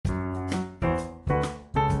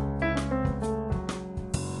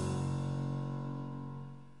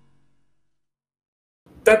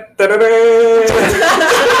Baru nih.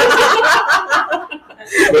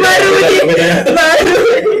 Baru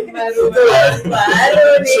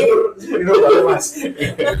Mas.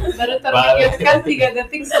 Baru terpikirkan 3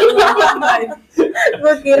 detik setelah main.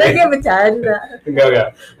 Gue kira dia bercanda.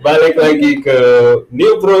 Enggak. Balik lagi ke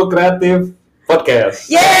NewPro Creative Podcast.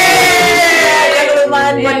 Yeay! Yang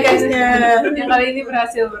lumayan podcastnya. Yang kali ini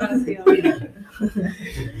berhasil.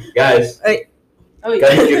 Guys,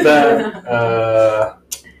 kan kita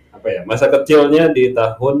masa kecilnya di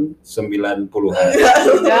tahun 90-an. Enggak,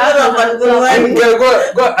 80-an. Enggak,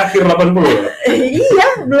 gua akhir 80.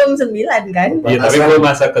 Iya, belum 9 kan? Iya, tapi gua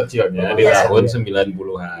masa kecilnya di tahun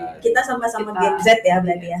 90-an. Kita sama-sama Gen Z ya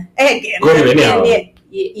berarti ya. Gua milenial.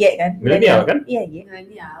 Iya kan? Milenial kan? Iya.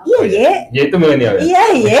 Milenial. Iya. Ya itu milenial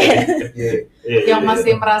ya? Iya. Yang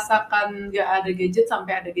masih merasakan nggak ada gadget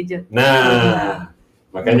sampai ada gadget. Nah,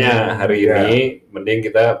 makanya hari ini mending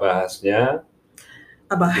kita bahasnya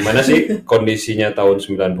gimana sih kondisinya tahun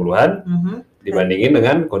 90-an dibandingin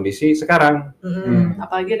dengan kondisi sekarang.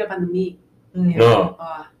 Apalagi ada pandemi.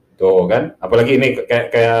 Tuh kan, apalagi ini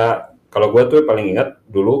kayak kalau gue tuh paling ingat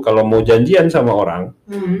dulu kalau mau janjian sama orang,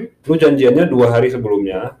 lu janjiannya 2 hari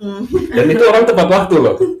sebelumnya, dan itu orang tepat waktu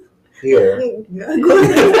loh. Iya.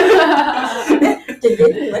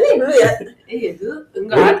 Janjian gimana ya dulu ya? Iya dulu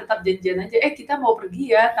enggak, tetap janjian aja. Kita mau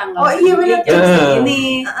pergi ya tanggal benar. jam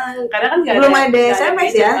segini. Karena kan belum ada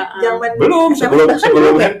SMS ya, zaman sebelum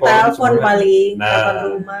handphone. Telepon paling,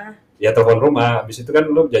 telepon rumah. Ya telepon rumah. Habis itu kan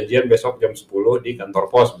lu janjian besok jam 10 di kantor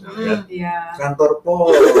pos misalnya. Iya. Kantor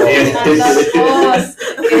pos.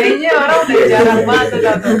 Kayaknya orang udah jarang banget tuh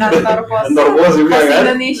datang kantor pos. Kantor pos juga kan. kan.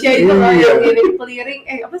 Indonesia itu loh yang ngirim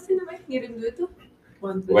clearing. Apa sih namanya? Ngirim duit tuh?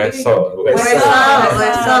 Wesel. Kok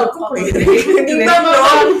clearing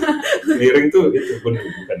dong? Clearing tuh itu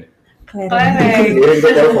bukan ya? Clearing ke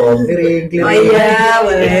telepon, clearing. Oh iya,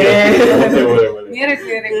 boleh. Mirip.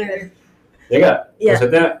 Ya enggak?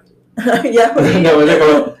 Maksudnya ya. Enggak, maksudnya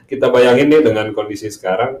kalau kita bayangin nih dengan kondisi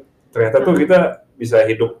sekarang, ternyata tuh kita bisa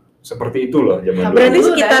hidup seperti itu loh zaman dulu. Berarti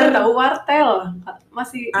sekitar tahu wartel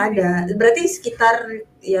masih ada. Berarti sekitar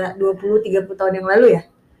ya 20-30 tahun yang lalu ya?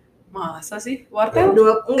 Masa sih wartel?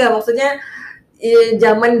 Enggak, maksudnya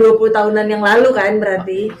zaman 20 tahunan yang lalu kan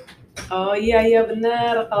berarti. Oh iya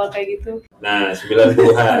benar kalau kayak gitu. Nah,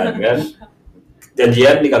 90-an kan.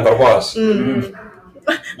 Janjian di kantor pos.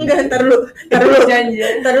 Enggak, ntar lu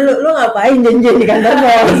ngapain janjian di kantor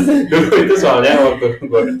pos? Dulu itu soalnya waktu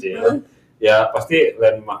gua kecil, ya pasti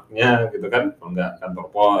landmarknya gitu kan, kalau enggak kantor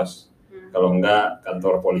pos, kalau enggak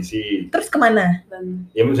kantor polisi. Terus kemana?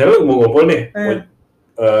 Ya misalnya lu mau ngumpul nih,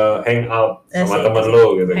 hang out sama temen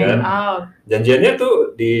lu gitu kan. Janjiannya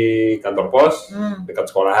tuh di kantor pos, dekat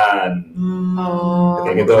sekolahan.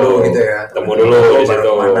 Kayak gitu ya. Temu dulu di situ.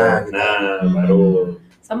 Nah, baru.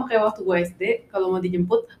 Sama kayak waktu gue SD, kalau mau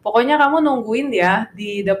dijemput, pokoknya kamu nungguin ya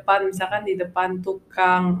di depan, misalkan di depan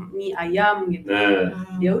tukang mie ayam gitu.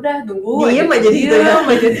 Ya udah nunggu. Diem aja gitu ya.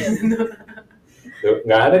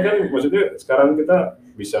 Nggak ada kan, maksudnya sekarang kita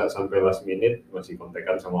bisa sampai last minute masih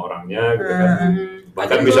kontekan sama orangnya gitu kan.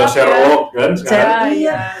 Bahkan bisa share log kan sekarang.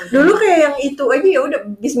 Iya. Dulu kayak yang itu aja ya udah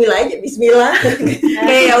bismillah.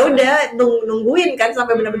 Kayak ya udah nungguin kan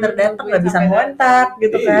sampai benar-benar datang, nggak bisa kontak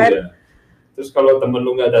gitu kan. Iya. Terus kalau temen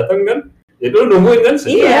lu nggak datang kan, ya lu nungguin kan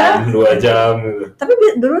sejam, 2 jam gitu. Tapi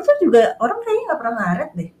dulu tuh juga orang kayaknya nggak pernah ngaret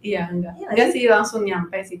deh. Iya, enggak sih, langsung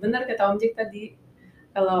nyampe sih. Benar kata Om Jik tadi,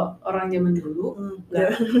 kalau orang zaman dulu,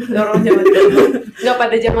 nggak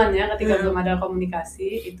pada zamannya ketika belum ada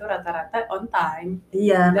komunikasi, itu rata-rata on time.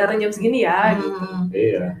 Iya. Datang jam segini ya, gitu.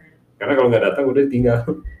 Iya, karena kalau nggak datang udah tinggal.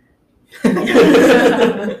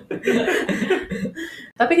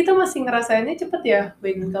 Tapi kita masih ngerasainnya cepet ya,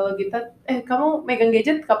 Bang. Kalau kita, kamu megang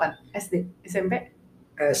gadget kapan? SD, SMP?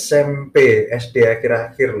 SMP, SD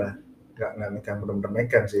akhir-akhir lah. Nggak megang, bener-bener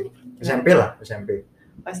megang sih. SMP.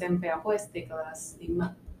 SMP, aku SD kelas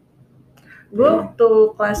 5. Gue waktu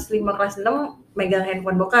kelas 5, kelas 6 megang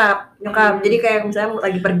handphone nyokap. Jadi kayak misalnya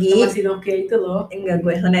lagi pergi. Masih Nokia itu loh. Enggak,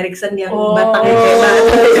 gue Sony Ericsson yang batangnya kayak banget.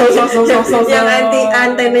 Yang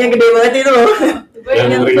antenanya gede banget itu loh.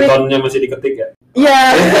 Yang ringtone-nya masih diketik ya? Iya.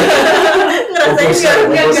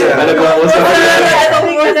 Ngerasain enggak? Ada pulsa.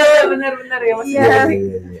 Benar ya masih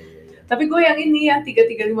diketik. Tapi gue yang ini ya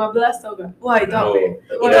 3315 tau gak? Wah itu HP.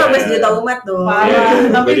 Itu HP sejuta umat tuh. Parah.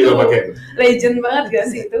 Tapi itu pakai. Legend banget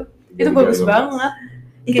gak sih itu? Itu bagus banget.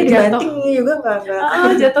 Itu dibanting juga enggak.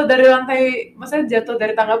 Jatuh dari lantai, maksudnya jatuh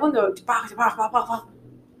dari tangga pun udah cepak.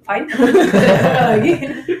 Fine. Lagi.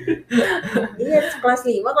 Iya, kelas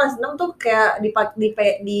 5, kelas 6 tuh kayak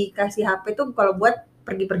dikasih HP tuh kalau buat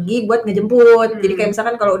pergi-pergi buat ngejemput. Jadi kayak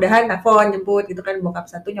misalkan kalau udahan telepon jemput gitu kan, bokap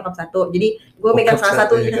satu nyokap satu. Jadi gue megang salah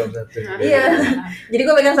satunya. Iya. Jadi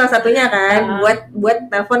gue megang salah satunya kan buat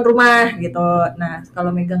telepon rumah gitu. Nah, kalau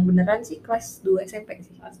megang beneran sih kelas 2 SMP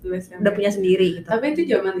sih. Kelas 2 SMP. Udah punya sendiri gitu. Tapi itu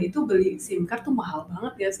zaman itu beli SIM card tuh mahal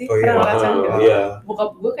banget ya sih? Oh iya, iya.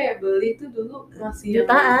 Bokap gue kayak beli itu dulu masih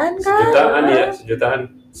jutaan kan?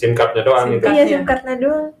 Sejutaan SIM cardnya doang gitu. Iya, SIM cardnya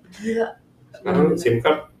doang. Gila. Sekarang SIM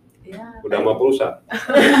card udah mau pulsa.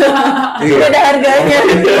 Gak ada harganya.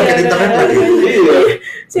 Internet lagi. Iya.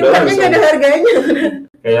 SIM cardnya gak ada harganya.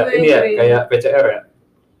 Kayak ini ya, kayak PCR ya.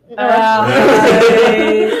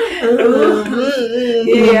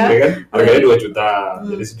 Iya kan? Harganya 2 juta,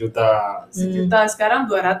 jadi sejuta. Sekarang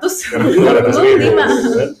 200. Sekarang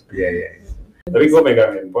 200.000. Iya. Tapi gue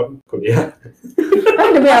megang handphone kuliah.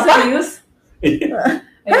 Demi apa? Serius?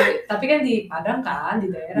 Tapi kan di Padang kan, di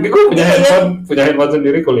daerah. Ini gue punya handphone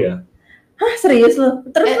sendiri kuliah. Hah, serius lo?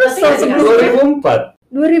 Terus sebelum 2004.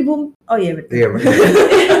 2000. Oh iya betul. Iya benar.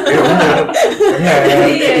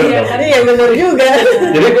 Iya benar juga.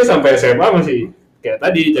 Jadi gue sampai SMA masih kayak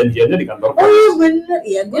tadi janjiannya di kantor. Oh iya benar.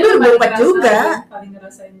 Iya, gue 2004 juga. Paling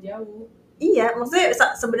ngerasain jauh. Iya, maksudnya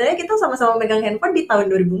sebenarnya kita sama-sama megang handphone di tahun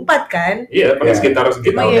 2004 kan? Iya, paling sekitar di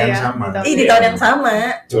tahun yang sama. Di tahun yang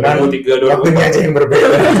sama. Cuma 2003 waktunya aja yang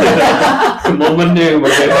berbeda. Momennya yang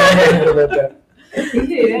berbeda.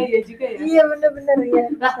 Iya juga ya. Iya benar-benar ya.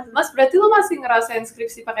 Nah, Mas berarti lo masih ngerasain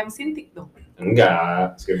skripsi pakai mesin tik dong?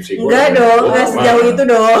 Enggak, skripsi gue. Enggak dong, enggak sejauh itu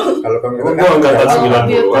dong. Kalau komputer gue angkatan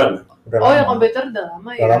 90-an. Oh, yang komputer udah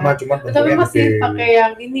lama ya. Udah lama, cuma tapi masih pakai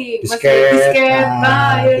yang ini, disket. Masih disket.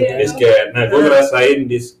 Nah, iya. Disket. Nah, gue ngerasain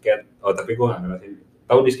disket. Oh, tapi gue nggak ngerasain.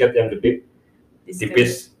 Tahu disket yang gede,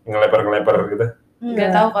 tipis, ngeleper-ngeleper gitu. Nggak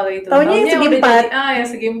tahu kalau itu. Taunya yang segi 4. Yang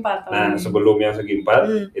segi 4. Nah, sebelum yang segi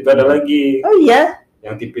 4, itu ada lagi. Oh iya?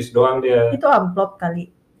 Yang tipis doang dia. Itu amplop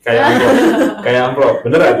kali. Kayak amplop,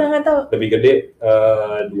 beneran. Nggak tahu. Lebih gede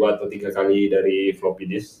 2 atau 3 kali dari floppy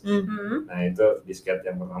disk. Nah, itu disket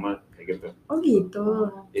yang pertama kayak gitu. Oh gitu.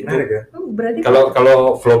 Itu berarti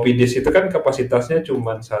kalau floppy disk itu kan kapasitasnya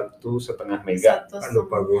cuma 1,5 mega.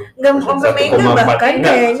 Lupa gue. Nggak sampai mega bahkan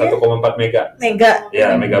kayaknya. 1,4 mega. Mega.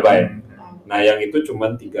 Ya, megabyte. Nah, yang itu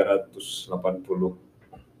cuma 380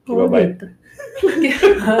 kilobyte.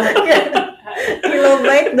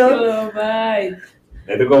 Kilobyte dong. Kilobyte.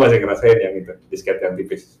 Nah, itu gue masih ngerasain yang itu, disket yang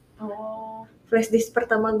tipis. Oh. Flash disk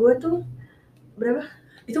pertama gue tuh berapa?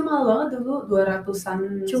 Itu mahal banget dulu,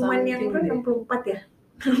 200-an. Cuman yang 64 ya?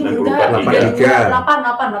 64 giga.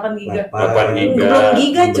 8 giga. 8 giga. Belum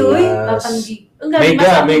giga cuy. 8 giga.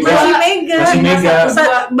 Enggak, masih mega.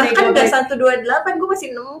 Bahkan enggak 128, gue masih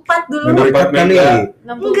 64 dulu. 64 mega.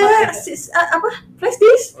 Enggak, apa? Flash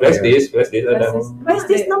disk ada. Flash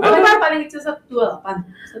disk nomor berapa paling kecil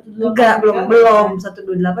 128? Enggak, belum.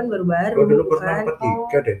 128 baru-baru. Gue dulu pernah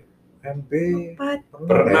 43 deh. MB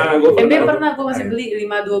pernah gue masih beli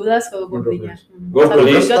 512 kalau gue belinya. Gue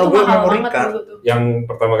beli tuh mahal banget dulu tuh. Yang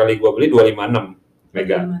pertama kali gue beli 256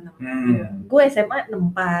 mega. Gue SMA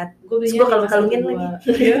 64. Gue belinya gue kalung-kalungin lagi.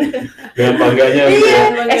 Dengan bangganya gitu. Iya,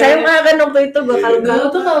 SMA kan waktu itu gue kalung-kalung.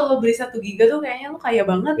 Tuh kalau lo beli 1 giga tuh kayaknya lo kaya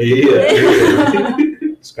banget. Iya.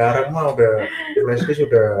 Sekarang mah udah flash disk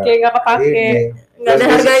udah kayak nggak kepake. Nggak ada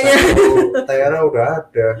harganya. Tera udah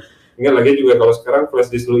ada. Enggak lagi juga kalau sekarang flash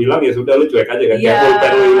disk lu hilang ya sudah lu cuek aja kan. Kayak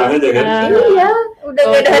pulpen lu hilang aja kan. Iya, udah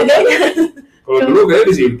nggak ada harganya. Kalau dulu kayak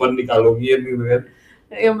disimpan, dikalungin gitu kan.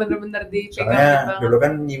 Yang bener-bener dipegang. Soalnya dulu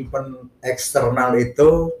kan nyimpen eksternal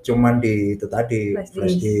itu cuman di itu tadi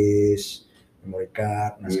flash disk, memory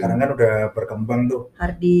card. Nah sekarang kan udah berkembang tuh.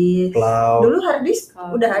 Hard disk. Cloud. Dulu hard disk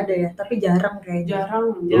udah ada ya, tapi jarang kayaknya.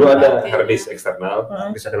 Dulu ada hard disk eksternal.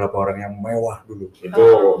 Bisa adalah orang yang mewah dulu.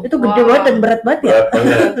 Itu gede banget dan berat banget ya. Berat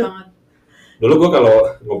banget. Dulu gue kalau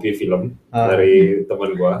ngopi film dari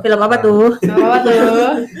teman gue. Film apa tuh?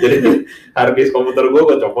 Jadi hard disk komputer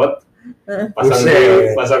gue copot,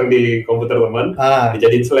 pasang di komputer teman,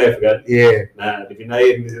 dijadiin slave kan. Iya. Nah,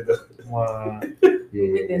 dipindahin di situ. Wah.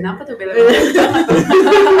 Dan apa tuh bela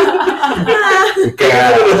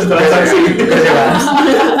transaksi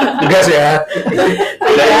gas ya.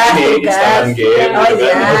 Instagram game. Oh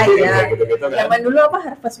iya. Zaman dulu apa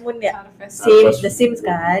Harvest Moon ya? The Sims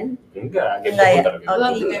kan? Enggak, game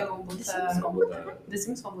komputer. The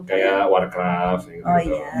Sims komputer. Kayak Warcraft gitu. Oh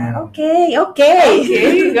iya. Oke.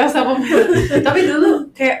 Enggak sama. Tapi dulu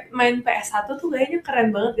kayak main PS1 tuh kayaknya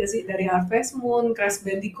keren banget gak sih? Dari Harvest Moon, Crash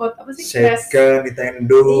Bandicoot, apa sih? sih? Sega,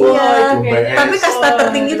 Nintendo. Iya, PS. tapi kasta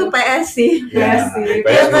tertinggi tuh PS sih. PS sih.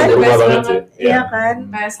 PS kan? berubah banget sih. Iya kan?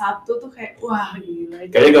 PS1 tuh kayak wah gila.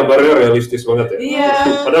 Kayaknya gambarnya realistis banget ya. Iya.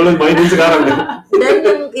 Padahal lu mainin sekarang ya.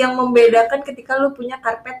 Dan yang membedakan ketika lu punya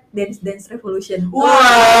karpet Dance Revolution. Wah.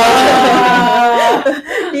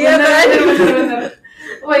 Iya kan? Bener.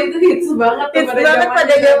 Wah itu hits banget Hits banget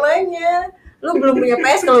pada zamannya. Lu belum punya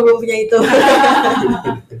PS kalau belum punya itu.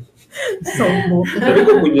 Sombong. Tapi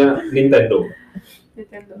gue punya Nintendo.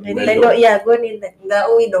 Nintendo, iya gue Nintendo. Enggak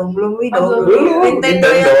Wii dong, belum Wii dong. Dulu Nintendo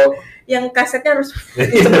yang kasetnya harus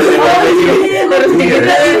harus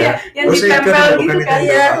digituin ya. Yang ditempel gitu kan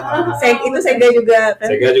ya. Itu Sega juga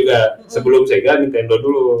kan. Sega juga. Sebelum Sega Nintendo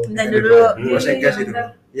dulu. Nintendo dulu. Gua Sega sih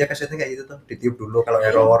dulu. Iya kasetnya kayak gitu tuh, ditiup dulu kalau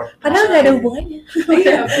error. Padahal nggak ada hubungannya.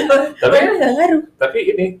 Tapi nggak ngaruh. Tapi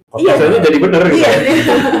ini biasanya jadi bener gitu.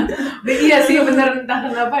 Iya sih bener, entah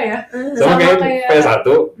kenapa ya. Sama kayak PS1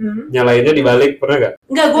 nyalainnya dibalik, pernah nggak?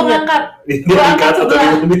 Enggak, gue ngangkat. Dia angkat atau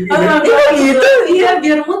gitu. Iya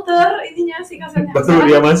biar muter ininya sih kasetnya. baru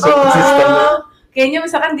dia masuk sistemnya. Kayaknya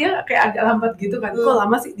misalkan dia kayak agak lambat gitu kan. Kok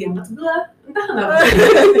lama sih diangkat sebelah? Entah kenapa.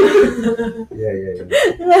 Iya.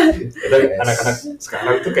 Anak-anak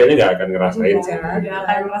sekarang tuh kayaknya nggak akan ngerasain sih. Nggak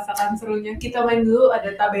akan merasakan serunya. Kita main dulu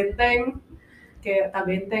ada tabenteng. Kayak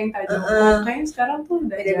tabenteng, tajam. Kayaknya sekarang tuh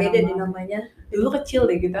udah Beda-beda di namanya. Dulu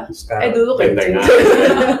kecil deh kita. Sekarang Dulu kecil.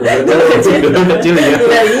 Dulu kecil ya.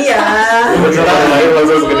 Iya. Sekarang lahir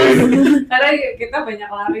langsung segede ini. Karena kita banyak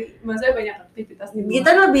lari, maksudnya banyak aktivitas di luar.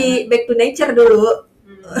 Kita lebih back to nature dulu.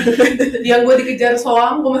 Yang gue dikejar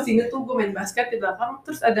soang, gue masih inget tuh gue main basket di belakang,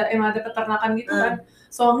 terus ada peternakan gitu kan,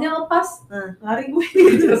 soangnya lepas, lari gue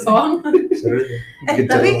dikejar soang.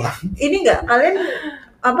 Tapi ini nggak kalian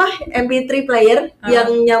MP3 player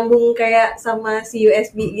yang nyambung kayak sama si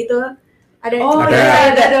USB gitu? Ada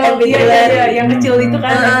MP3 player yang kecil itu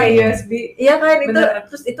kan kayak USB. Iya kan itu. Bener.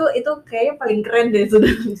 Terus itu kayaknya paling keren deh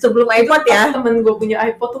sebelum iPod ya. Temen gue punya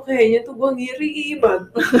iPod tuh kayaknya tuh gue ngiri banget.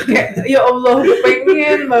 Kayak ya Allah gue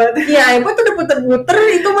pengen banget. Iya iPod tuh udah puter-puter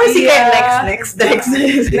itu masih kayak next.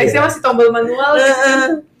 Nextnya masih tombol manual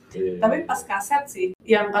gitu. Tapi pas kaset sih,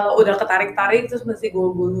 yang kalau udah ketarik-tarik terus mesti gue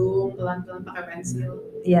gulung pelan-pelan pakai pensil.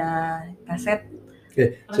 Iya kaset.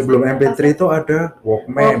 Oke, sebelum MP3 itu ada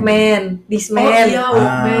Walkman, Discman. Oh iya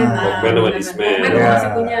Walkman. Walkman sama Discman. Walkman gue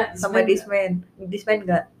masih punya. Sama Discman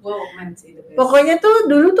enggak? Gue Walkman sih. Pokoknya tuh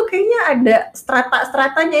dulu tuh kayaknya ada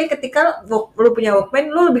strata-stratanya ya ketika lu punya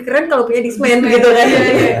Walkman, lu lebih keren kalau punya Discman gitu kan.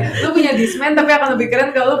 Iya. Lu punya Discman tapi akan lebih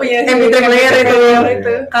keren kalau lu punya MP3 player itu.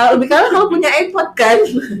 Kalau lebih keren kalau punya iPod kan.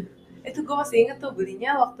 Itu gue masih inget tuh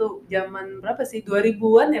belinya waktu zaman berapa sih?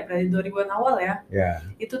 2000-an ya, berarti 2000-an awal ya. Ya.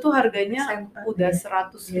 Itu tuh harganya udah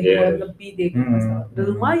 100 ribuan lebih deh. Udah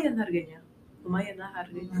lumayan harganya. Lumayan lah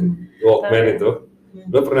harganya. Walkman itu,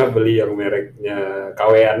 lo pernah beli yang mereknya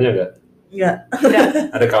KW-annya nggak? Enggak.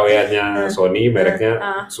 Ada KW-annya Sony, mereknya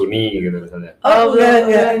Sony gitu misalnya. Oh, enggak.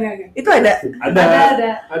 Itu ada.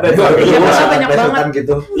 Ada itu harganya murah. Banyak banget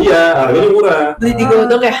gitu. Iya, harganya murah. Beli di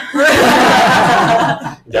Godong ya?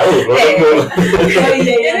 Jauh, lo Iya.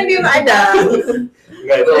 Ini dia ada.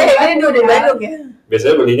 Enggak itu. Ini udah Bandung ya.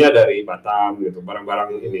 Biasanya belinya dari Batam gitu,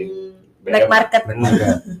 barang-barang ini. Black market.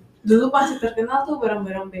 Dulu pasti terkenal tuh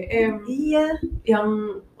barang-barang BM. Iya. Yang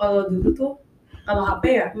kalau dulu tuh kalau HP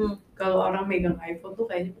ya, kalau orang megang iPhone tuh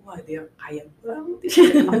kayaknya wah dia kaya banget.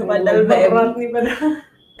 Padahal BM. Padahal.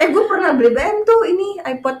 Gue pernah beli BM tuh ini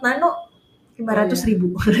iPod Nano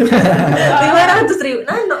 500.000. 500.000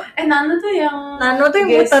 Nano. Nano tuh yang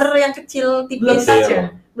muter yang kecil tipis. Belum touch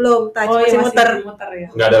ya? Belum touch, masih muter. Ya.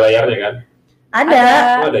 Nggak ada layarnya kan? Ada.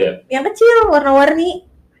 Oh, ada ya? Yang kecil warna-warni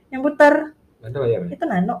yang puter. Nggak ada layarnya. Itu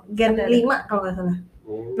Nano Gen 5 kalau nggak salah.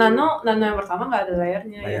 Nano yang pertama nggak ada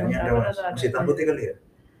layarnya. Layarnya ada masih hitam putih kali ya?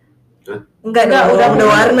 Enggak, udah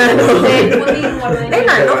warna. Kuning warnanya.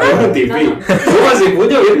 Nano kan TV. Gue masih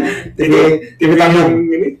punya ya. TV tanggung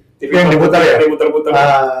ini. TV yang diputar ya? Diputar-putar.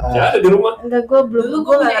 Ya ada di rumah. Enggak, gue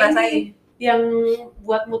nggak ngerasain. Yang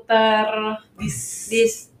buat muter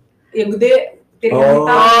dis. Yang gede. Piringan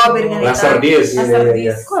hitam. Laser disc.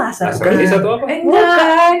 Kok laser? Laser disc atau apa?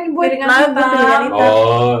 Bukan, buat Piringan hitam.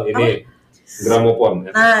 Oh, ini gramofon.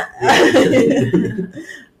 Nah,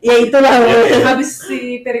 ya itulah. Habis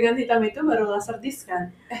si piringan hitam itu baru laser disc kan?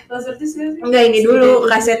 Laser disc kan sih? Enggak, ini dulu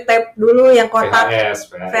kaset tape dulu yang kotak. VHS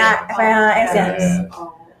ya.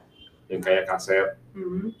 Yang kayak kaset,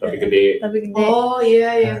 tapi gede. Oh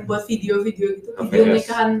iya, buat video-video gitu. Video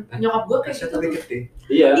nikahan nyokap gue kayak gitu tuh.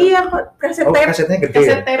 Iya. Iya, kok kaset tape. Kasetnya gede.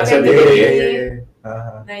 Kaset tape Kaset yang gede. gede.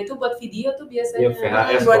 Nah itu buat video tuh biasanya. Iya,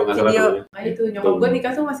 VHS buat kalau nggak salah video. namanya. Nah itu nyokap gue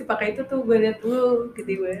nikah tuh masih pakai itu tuh, gue liat dulu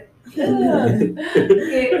gitu gue.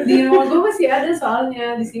 Di rumah gue masih ada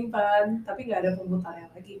soalnya disimpan, tapi nggak ada pemutarnya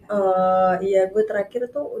lagi kan. Iya, gue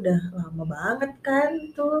terakhir tuh udah lama banget kan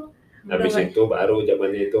tuh. Habis itu baru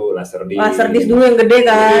zamannya itu laserdisc. Laserdisc dulu yang gede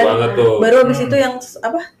kan. Gede banget tuh. Baru habis itu yang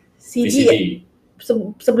apa? CD. Ya?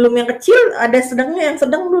 Sebelum yang kecil ada sedangnya, yang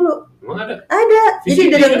sedang dulu. Emang ada? Ada.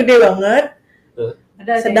 VCD, jadi ada yang gede banget.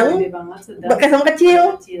 Ada sedang, yang gede banget, sedang. Pakai sama kecil.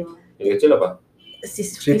 Yang kecil apa?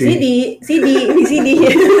 CD.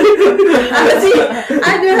 Apa sih?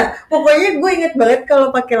 Ada. Pokoknya gue inget banget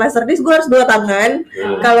kalau pakai laserdisc gue harus 2 tangan.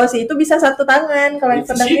 Kalau si itu bisa 1 tangan. Kalau yang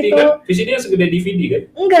sedang VCD, itu. Kan? VCD yang segede DVD kan?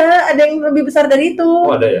 Enggak, ada yang lebih besar dari itu.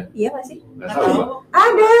 Oh ada ya? Iya nggak sih? Nggak tahu.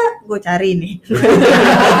 Ada. Gue cari nih.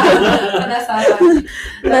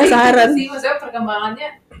 Penasaran sih, maksudnya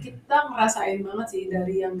perkembangannya kita ngerasain banget sih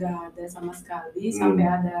dari yang nggak ada sama sekali sampai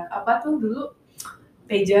ada apa tuh dulu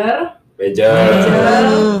pager.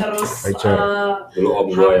 Terus dulu om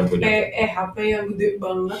gua yang punya HP yang gede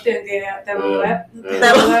banget yang kayak telolet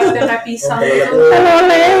yang kayak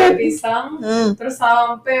pisang terus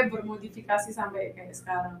sampai bermodifikasi sampai kayak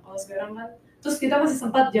sekarang. Kalau sekarang kan terus kita masih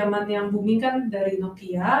sempat zaman yang booming kan dari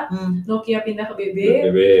Nokia pindah ke BB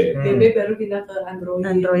baru pindah ke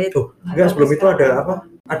Android. Tuh, enggak sebelum itu ada apa?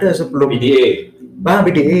 Ada sebelum PDA.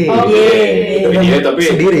 PDA. PDA tapi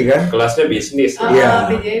sendiri kan? Kelasnya bisnis.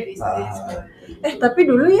 Iya. PDA bisnis. Tapi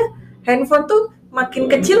dulu ya handphone tuh makin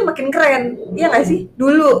kecil makin keren. Iya nggak sih?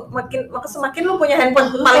 Dulu semakin lu punya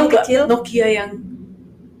handphone paling kecil. Nokia yang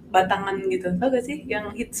batangan gitu, tau gak sih?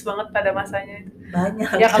 Yang hits banget pada masanya itu.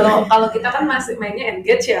 Banyak. Ya kalau kita kan masih mainnya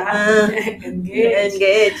Engage ya.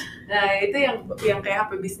 Engage. Nah itu yang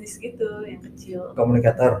kayak HP bisnis gitu, yang kecil.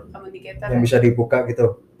 Komunikator. Yang bisa dibuka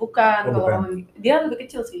gitu. Bukan. Dia lebih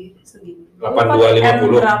kecil sih, segini.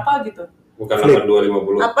 8250. Berapa gitu? Bukan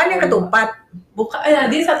 8250. Apaan yang ketupat? Bukan,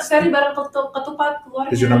 dia satu seri barang ketupat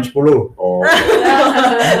keluarnya. 7610. Oh.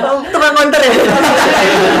 Tukang konter ya?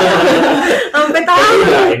 Sampai tahu.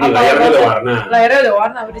 Ini layarnya udah warna. Layarnya udah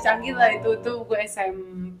warna, udah canggih lah itu. Tuh gue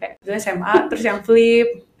SMP, gue SMA, terus yang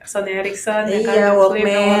flip. Sony Ericsson, iya,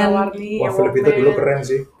 Walkman. Wah, flip itu dulu keren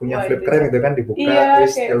sih. Punya flip keren gitu kan, dibuka,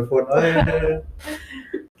 terus telepon.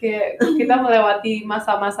 Kayak kita melewati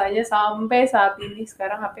masa-masanya sampai saat ini.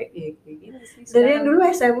 Sekarang HP kayak gini sih. Dari yang dulu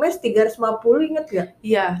SMS 350 inget gak?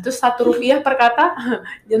 Iya, terus Rp1 per kata.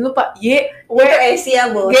 Jangan lupa W Asia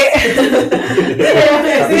bos. G.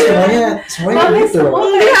 Tapi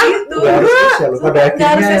semuanya gitu loh. Pada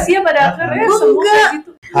akhirnya pada akhirnya semua kayak gitu.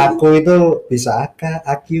 Aku itu bisa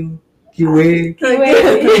AQ, QW,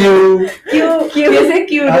 Q biasanya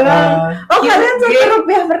Q doang. Kalian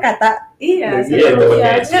Rp1 per kata? Iya.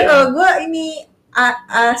 Kalau gue ini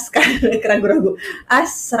ragu-ragu.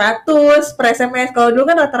 A100 per SMS. Kalau dulu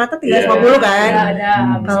kan rata-rata 350 kan.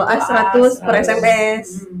 Kalau A100 per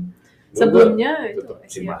SMS. Sebelumnya itu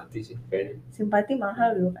simpati sih kayaknya. Simpati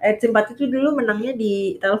mahal dulu. Simpati itu dulu menangnya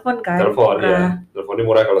di telepon kan. Telepon ya. Teleponnya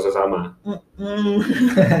murah kalau sesama.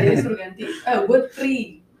 Jadi suruh ganti. Gue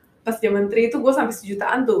free. Pas zaman free itu gue sampai 1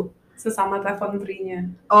 jutaan tuh sesama telepon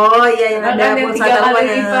free-nya. Oh iya yang ada yang 3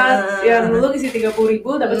 kali lipat. Yang dulu isi 30.000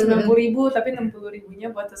 dapat 90.000 tapi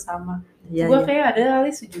 60.000-nya buat sesama. Gue kayak ada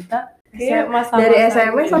kali 1 juta. Kayak dari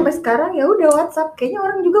SMS sampai sekarang ya udah WhatsApp. Kayaknya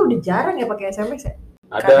orang juga udah jarang ya pakai SMS ya.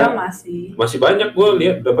 Ada masih banyak gue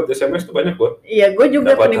lihat dapat SMS tuh banyak gue. Iya, gue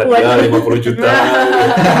juga penipuan. Dapat hadiah 50 juta.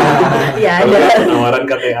 Iya ada. Penawaran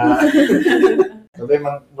KTA. Tapi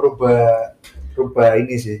emang berubah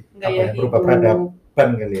ini sih. Berubah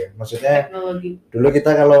peradaban kali ya. Maksudnya teknologi. Dulu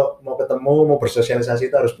kita kalau mau ketemu, mau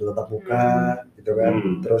bersosialisasi itu harus bertatap muka gitu kan.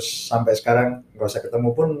 Terus sampai sekarang nggak usah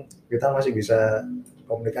ketemu pun kita masih bisa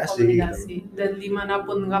komunikasi. Gitu. Dan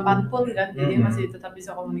dimanapun kapanpun kan, jadi masih tetap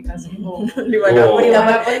bisa komunikasi. Dimanapun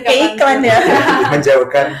kayak iklan ya.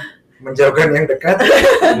 menjauhkan yang dekat,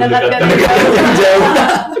 mendekatkan yang jauh.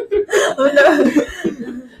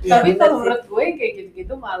 Tapi kalau menurut gue kayak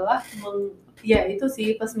gitu-gitu malah ya itu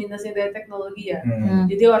sih plus minusnya dari teknologi ya.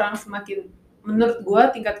 Jadi orang semakin, menurut gue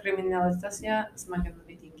tingkat kriminalitasnya semakin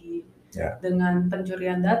lebih tinggi dengan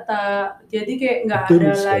pencurian data. Jadi kayak nggak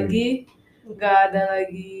ada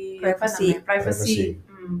lagi privacy.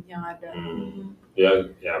 Yang ada.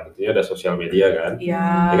 Ya betulnya ada sosial media kan.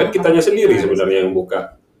 Ya kan kitanya sendiri sebenarnya yang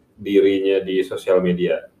buka dirinya di sosial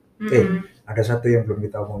media. Ada satu yang belum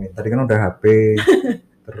kita omongin. Tadi kan udah HP,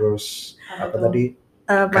 terus apa tadi?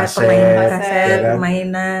 Kaset,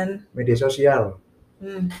 permainan, media sosial.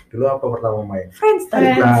 Dulu apa pertama main? Friendster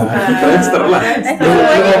lah. Lu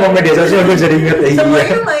ngomong media sosial gue jadi inget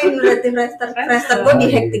semuanya main berarti Friendster gue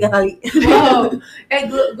dihack 3 kali. Wow.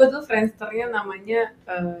 Gue tuh Friendsternya namanya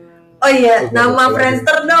oh iya, nama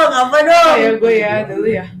Friendster dong, apa dong? Kayak gue ya dulu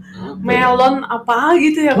ya. Melon apa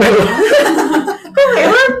gitu ya? Kok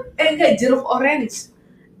melon? Enggak, jeruk orange.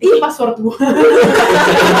 Itu password gue.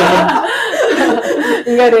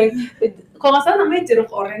 Enggak deh. Kalau nggak salah namanya jeruk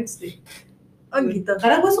orange deh. Oh gitu.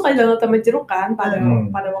 Karena gue suka banget sama jeruk kan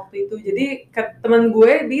pada waktu itu. Jadi teman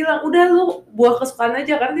gue bilang, udah lu buah kesukaan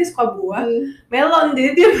aja karena dia suka buah. Melon, jadi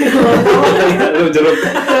dia melon. Lu jeruk.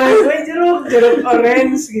 Gue jeruk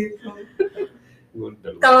orange gitu.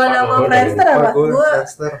 Kalau nama Friendster apa?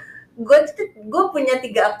 Gue punya 3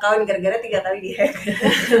 account gara-gara 3 kali dihack.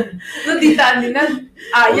 Lu Dita Andina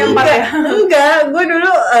A-nya 4 ya? Enggak, gue dulu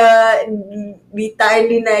Dita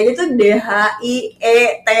Andina aja tuh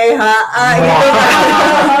DHIETHA gitu kan.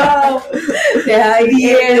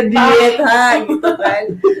 DHIETHA gitu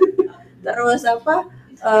kan. Terus apa?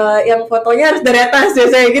 Yang fotonya harus dari atas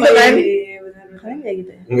biasanya gitu kan. Iya, benar-benar. Keren ya gitu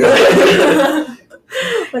ya? Enggak.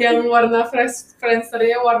 Yang warna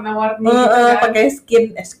Friendster-nya warna-warni pakai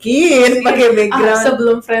skin, pakai background.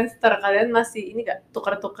 Sebelum Friendster kalian masih ini enggak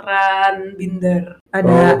tuker-tukeran binder?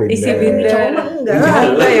 Ada isi binder.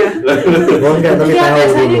 Enggak ya. Gue enggak tapi tahu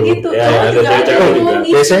biasanya dulu. gitu. Ya, ada cewek-cewek juga.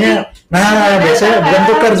 Biasanya bukan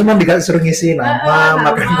tukar, cuma disuruh ngisi nama,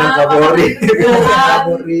 makanan favorit.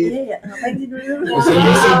 Iya, ngapain sih dulu? Disuruh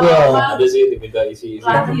ngisi dong. Ada sih diminta isi.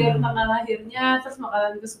 Lahir, tanggal lahirnya, terus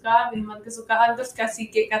makanan kesukaan, minuman kesukaan, terus kasih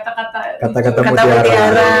kayak kata-kata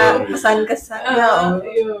mutiara, pesan-kesan. Ya Allah.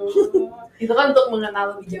 Itu kan untuk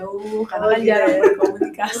mengenal lebih jauh, karena kan jarang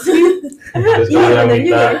berkomunikasi. Terus kalau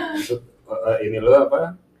minta ini lo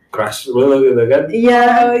apa? Crush lo gitu kan?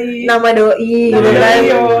 Iya, nama doi gitu kan.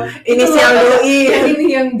 Inisial doi. Ini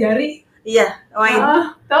yang jari. Iya, main.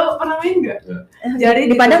 Tahu pernah main enggak? Jari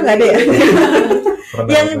di Padang enggak ada ya?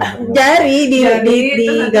 Yang jari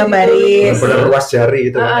digambarin. Benar luas jari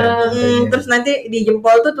itu kan. Terus nanti di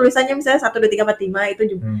jempol tuh tulisannya misalnya 1 2 3 4 5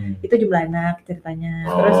 itu jumlah anak ceritanya.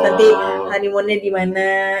 Terus nanti honeymoonnya di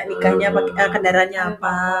mana, nikahnya pakai kendaraannya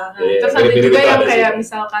apa. Terus ada juga yang kayak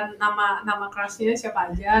misalkan nama crush-nya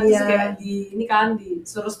siapa aja, terus kayak ini kan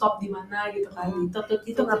disuruh stop di mana gitu kan.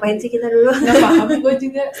 Itu ngapain sih kita dulu? Enggak paham gue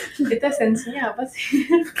juga. Itu esensinya apa sih?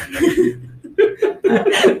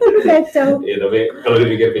 Kacau. Iya, tapi kalau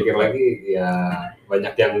dipikir-pikir lagi ya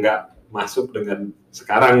banyak yang nggak masuk dengan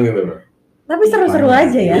sekarang gitu loh. Tapi seru-seru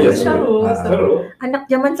aja ya. Iya, seru. Anak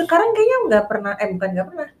zaman sekarang kayaknya nggak pernah,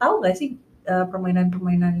 tahu nggak sih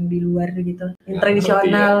permainan-permainan di luar gitu, yang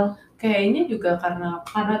tradisional. Kayaknya juga karena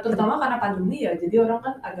terutama karena pandemi ya, jadi orang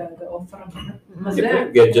kan agak-agak over banget. Maksudnya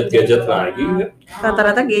gadget lagi kan?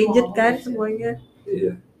 Rata-rata gadget kan semuanya.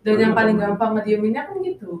 Iya. Dan yang paling gampang ngedieminnya kan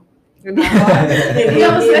gitu. Iya,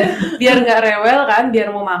 maksudnya biar nggak rewel kan, biar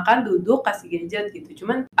mau makan duduk kasih gadget gitu.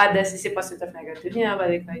 Cuman ada sisi positif negatifnya,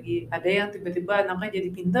 balik lagi. Ada yang tiba-tiba anaknya jadi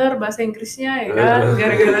pinter bahasa Inggrisnya ya kan,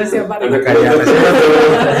 gara-gara siapa Ada kayak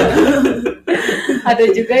ada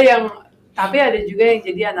juga yang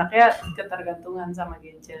jadi anaknya ketergantungan sama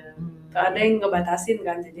gadget. Ada yang ngebatasin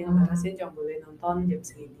kan, jadi ngebatasin cuma boleh nonton jam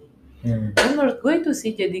segini. Menurut gue itu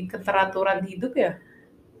sih jadi keteraturan hidup ya.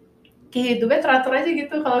 Kayak hidupnya teratur aja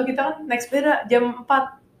gitu. Kalau kita kan naik sepeda jam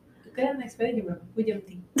 4. Kalian naik sepeda jam berapa? Gue jam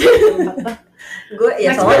 3. Gue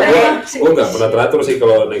ya gue nggak pernah teratur sih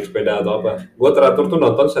kalau naik sepeda atau apa. Gue teratur tuh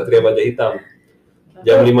nonton Satria Baja Hitam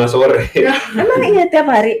jam 5 sore. Emang iya tiap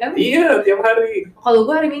hari? Iya, tiap hari. Kalau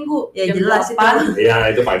gue hari Minggu ya jam jelas 8.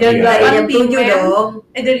 Iya, itu pagi. Jam 8 jam 7 dong.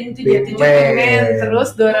 Dari 7 Pimen,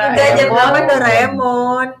 terus Doraemon. Enggak, jam 8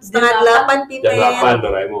 Doraemon, setengah 8 Pimen. Jam 8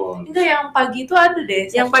 Doraemon. Enggak, yang pagi itu ada deh.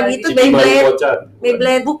 Yang pagi itu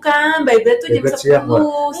Beyblade. Bukan, Beyblade tuh jam 10 siang.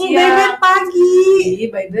 Beyblade pagi. Iya,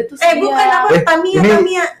 Beyblade tuh siang. Bukan apa,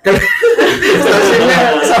 Tamiya.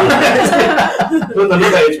 Stasiunnya sama. Lu tadi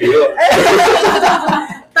kayak HBO.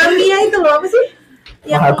 Tamiya itu loh, apa sih?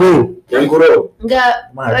 Yang Kuro.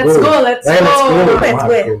 Enggak, let's go. Yang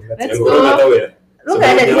Kuro nggak tahu ya? Lu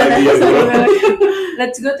nggak ada di sana.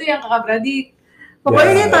 Let's go tuh yang kakak beradik.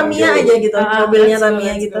 Pokoknya dia Tamiya aja gitu, mobilnya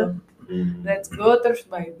Tamiya gitu. Let's go, terus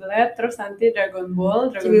Beyblade, terus nanti Dragon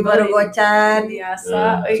Ball Cibibaru Gocan,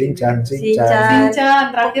 biasa. Shinchan,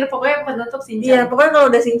 terakhir pokoknya penutup Shinchan. Iya, pokoknya kalau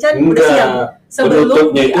udah Shinchan udah siang. Sebelum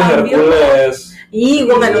penutupnya itu Hercules. Ih,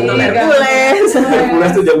 gue nggak nonton Hercules.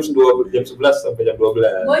 Hercules tuh jam 11 sampai jam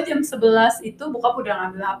 12. Gue jam 11 itu bokap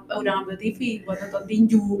udah ngambil TV buat nonton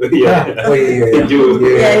tinju. Iya. Oh iya. Tinju.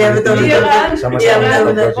 Iya betul. Iya kan?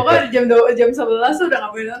 Sama-sama. Pokoknya jam 11 tuh udah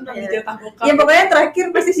nggak boleh nonton di jatah bokap. Ya pokoknya terakhir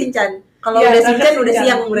pasti Shinchan. Kalau udah siang udah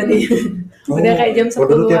siang berarti. Udah kayak jam 10-an.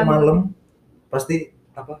 Dulu tiap malam pasti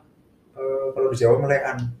apa? Kalau di Jawa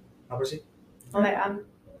melean. Apa sih? Melean.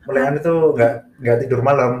 Melean itu nggak tidur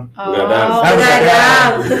malam.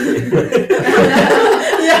 Begadang.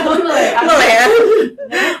 Ya, melean.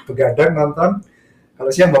 Begadang nonton. Kalau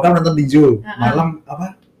siang bakal nonton tinju. Malam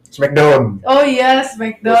apa? Smackdown. Oh iya,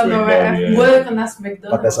 Smackdown. Iya. Gue kena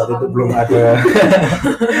Smackdown. Pada saat itu belum ada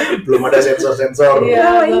sensor-sensor.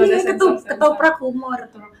 Iya, ini ketoprak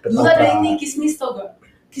humor. Dulu ada ini kismis tau gak?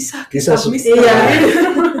 Kisah kismis. Iya.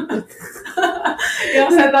 Yang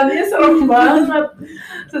setannya serem banget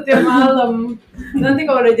setiap malam. Nanti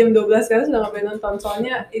kalau udah jam 12 kan sudah ngapain nonton,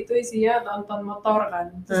 soalnya itu isinya nonton motor kan,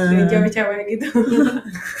 terus cewek-cewek gitu.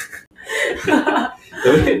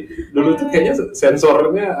 Tapi dulu tuh kayaknya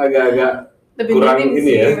sensornya agak-agak lebih kurang minim ini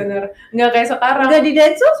sih, ya. bener. Nggak kayak sekarang. Nggak di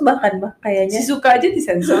densos bahkan kayaknya. Si Suka aja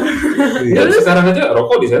disensor. Ya, sekarang aja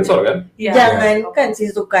rokok disensor kan? Ya. Jangan kan si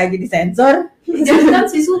Suka aja disensor. Jangan kan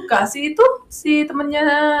si Suka, si temennya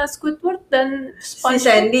Squidward dan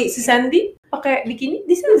Si Sandy pakai bikini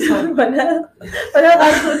disensor. padahal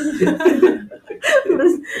kartun.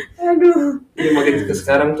 Terus aduh. Ini makin ke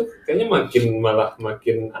sekarang tuh kayaknya makin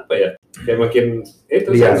apa ya? Kayak makin itu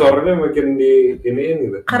Liar. sensornya makin di iniin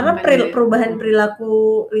gitu. Karena perubahan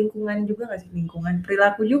perilaku lingkungan juga nggak sih,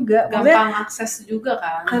 perilaku juga. Maksudnya, Gampang akses juga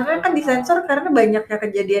kan. karena kan disensor karena banyaknya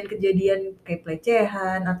kejadian-kejadian kayak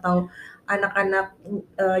pelecehan atau anak-anak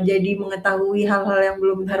jadi mengetahui hal-hal yang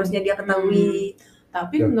belum harusnya dia ketahui.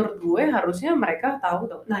 Tapi menurut gue harusnya mereka tahu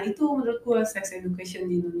dong. Nah itu menurut gue sex education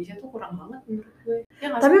di Indonesia tuh kurang banget menurut gue.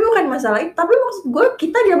 Ya, Tapi bukan masalah itu, tapi maksud gue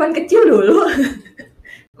kita zaman kecil dulu.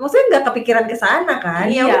 Maksudnya nggak kepikiran ke sana kan?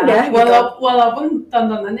 Iya, Ya udah. walaupun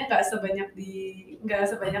tontonannya nggak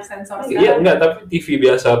sebanyak sensor sekarang. Iya enggak, tapi TV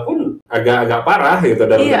biasa pun agak parah gitu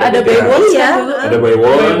dalam. Iya, ada bentuk Baywatch ya. dulu. Ada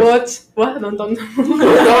Baywatch. Wah, nonton.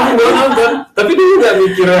 Nonton. Tapi dia nggak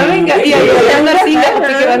mikirin. Tapi enggak, iya benar sih, nggak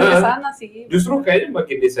kepikiran ke sana sih. Justru kayaknya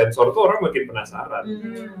makin disensor tuh orang makin penasaran.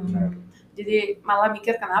 Jadi malah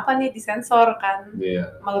mikir kenapa nih disensor kan?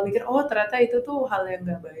 Iya. Malah mikir ternyata itu tuh hal yang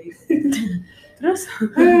nggak baik. Terus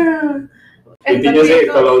Intinya sih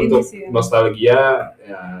kalau untuk sih, nostalgia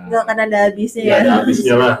ya Nggak akan ada habisnya nggak ya. ada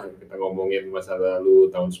habisnya lah. Kita ngomongin masa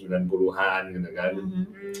lalu tahun 90-an gitu kan.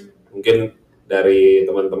 Mungkin dari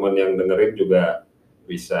teman-teman yang dengerin juga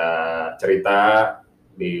bisa cerita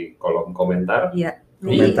di kolom komentar. Iya.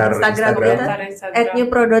 Di Komentar Instagram kita Instagram.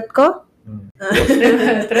 @newpro.co.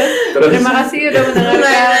 Terus terima kasih udah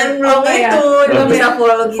mendengarkan. Belum itu, belum bisa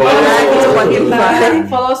follow kita Follow di Spotify.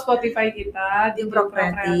 Follow Spotify kita di NewPro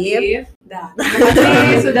Creative. Dah, terima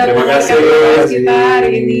kasih sudah Terima mendengarkan kasih. podcast kita hari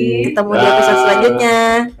ini. Ketemu di episode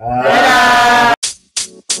selanjutnya. Ah. Dadah.